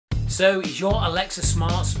So is your Alexa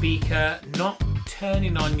smart speaker not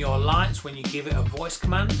turning on your lights when you give it a voice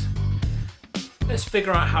command? Let's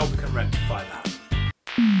figure out how we can rectify that.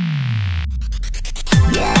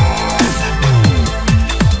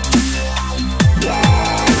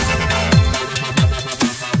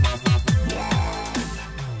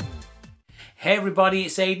 Hey everybody,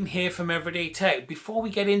 it's Aidan here from Everyday Tech. Before we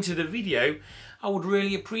get into the video, I would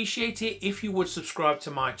really appreciate it if you would subscribe to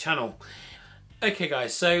my channel. Okay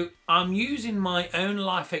guys, so I'm using my own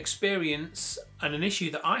life experience and an issue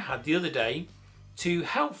that I had the other day to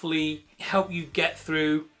helpfully help you get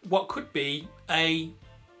through what could be a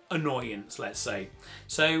annoyance, let's say.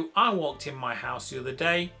 So I walked in my house the other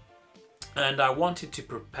day and I wanted to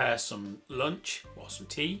prepare some lunch or some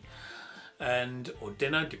tea or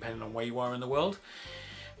dinner, depending on where you are in the world.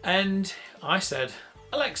 And I said,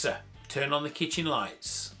 Alexa, turn on the kitchen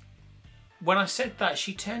lights. When I said that,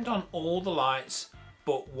 she turned on all the lights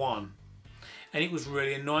but one. And it was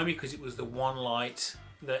really annoying me because it was the one light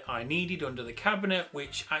that I needed under the cabinet,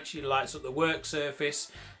 which actually lights up the work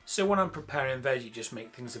surface. So when I'm preparing veg, it just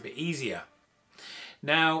makes things a bit easier.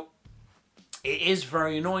 Now, it is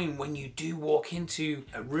very annoying when you do walk into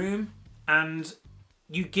a room and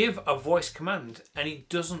you give a voice command and it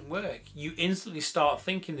doesn't work. You instantly start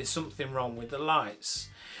thinking there's something wrong with the lights.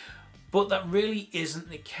 But that really isn't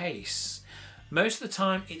the case. Most of the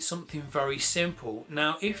time it's something very simple.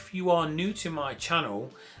 Now if you are new to my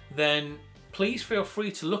channel, then please feel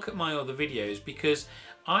free to look at my other videos because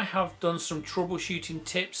I have done some troubleshooting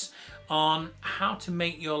tips on how to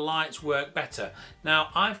make your lights work better. Now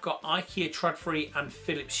I've got IKEA Tread-Free and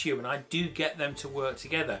Philips Hue and I do get them to work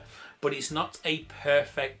together, but it's not a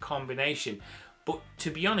perfect combination. But to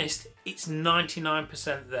be honest, it's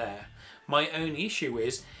 99% there. My only issue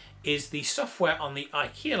is the software on the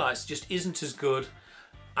IKEA lights just isn't as good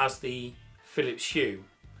as the Philips Hue.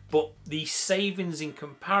 But the savings in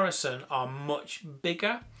comparison are much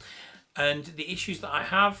bigger and the issues that I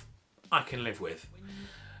have, I can live with.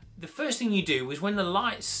 The first thing you do is when the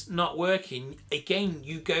light's not working, again,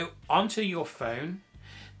 you go onto your phone.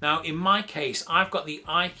 Now in my case, I've got the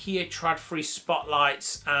IKEA Tread-Free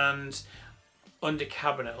spotlights and under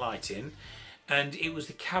cabinet lighting, and it was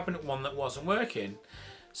the cabinet one that wasn't working.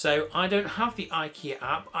 So I don't have the IKEA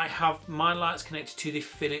app, I have my lights connected to the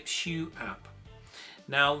Philips Hue app.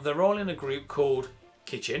 Now they're all in a group called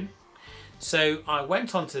Kitchen. So I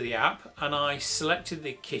went onto the app and I selected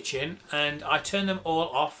the kitchen and I turned them all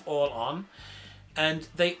off, all on, and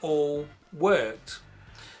they all worked.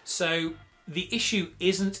 So the issue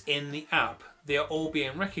isn't in the app, they're all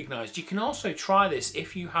being recognized. You can also try this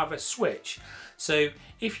if you have a switch. So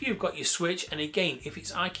if you've got your switch, and again, if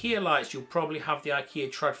it's IKEA lights, you'll probably have the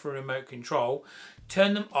IKEA Tread-Free remote control.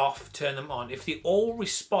 Turn them off, turn them on. If they all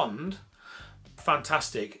respond,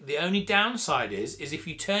 fantastic. The only downside is if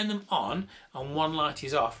you turn them on and one light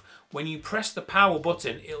is off, when you press the power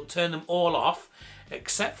button, it'll turn them all off,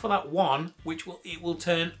 except for that one, which it will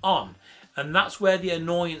turn on. And that's where the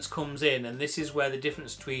annoyance comes in, and this is where the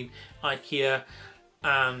difference between IKEA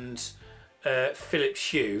and Philips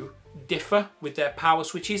Hue differ with their power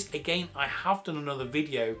switches. Again, I have done another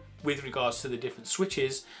video with regards to the different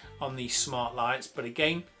switches on these smart lights, but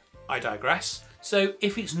again, I digress. So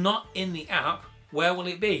if it's not in the app, where will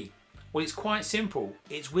it be? Well, it's quite simple.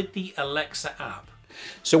 It's with the Alexa app.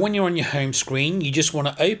 So when you're on your home screen, you just want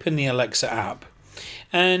to open the Alexa app.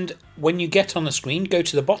 And when you get on the screen, go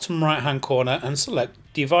to the bottom right hand corner and select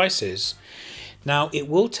devices. Now it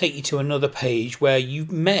will take you to another page where you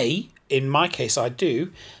may, in my case I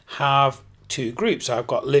do, have two groups. I've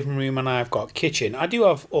got living room and I've got kitchen. I do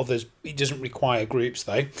have others, it doesn't require groups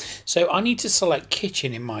though. So I need to select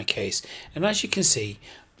kitchen in my case. And as you can see,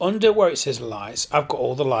 under where it says lights, I've got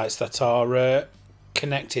all the lights that are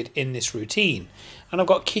connected in this routine. And I've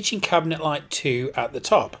got kitchen cabinet light 2 at the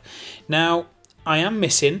top. Now I am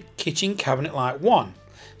missing kitchen cabinet light 1.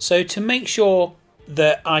 So to make sure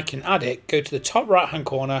that I can add it, go to the top right hand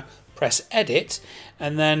corner, press edit,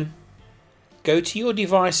 and then go to your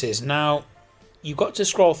devices. Now you've got to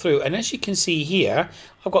scroll through, and as you can see here,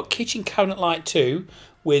 I've got kitchen cabinet light 2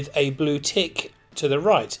 with a blue tick to the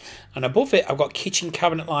right, and above it I've got kitchen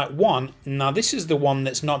cabinet light 1. Now this is the one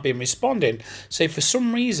that's not been responding, so for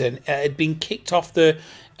some reason it had been kicked off the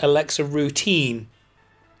Alexa routine.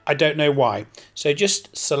 I don't know why. So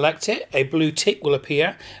just select it, a blue tick will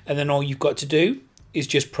appear, and then all you've got to do is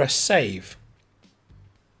just press save.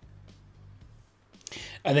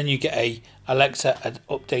 And then you get a Alexa had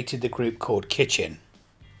updated the group called Kitchen.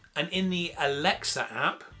 And in the Alexa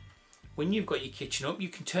app, when you've got your kitchen up, you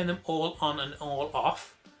can turn them all on and all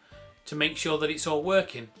off to make sure that it's all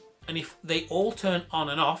working. and if they all turn on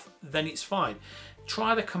and off, then it's fine.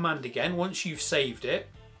 Try the command again once you've saved it,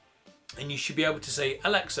 and you should be able to say,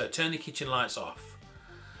 Alexa, turn the kitchen lights off,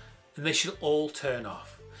 and they should all turn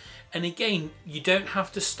off. And again, you don't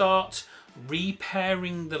have to start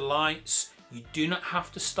repairing the lights. You do not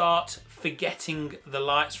have to start forgetting the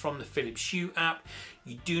lights from the Philips Hue app.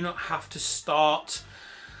 You do not have to start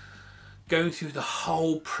going through the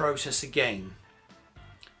whole process again.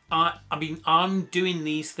 I mean, I'm doing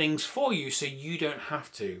these things for you so you don't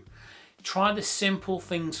have to. Try the simple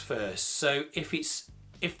things first. So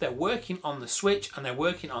if they're working on the switch and they're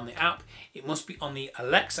working on the app, it must be on the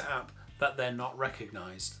Alexa app that they're not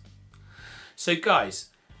recognized. So guys,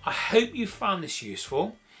 I hope you found this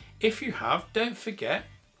useful. If you have, don't forget,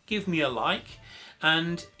 give me a like.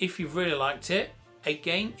 And if you've really liked it,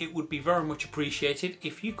 again, it would be very much appreciated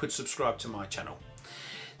if you could subscribe to my channel.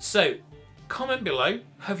 So comment below,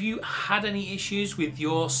 have you had any issues with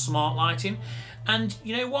your smart lighting? And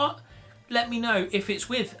you know what? Let me know if it's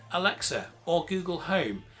with Alexa or Google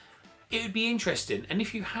Home. It would be interesting. And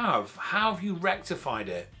if you have, how have you rectified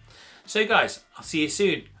it? So guys, I'll see you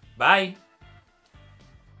soon. Bye.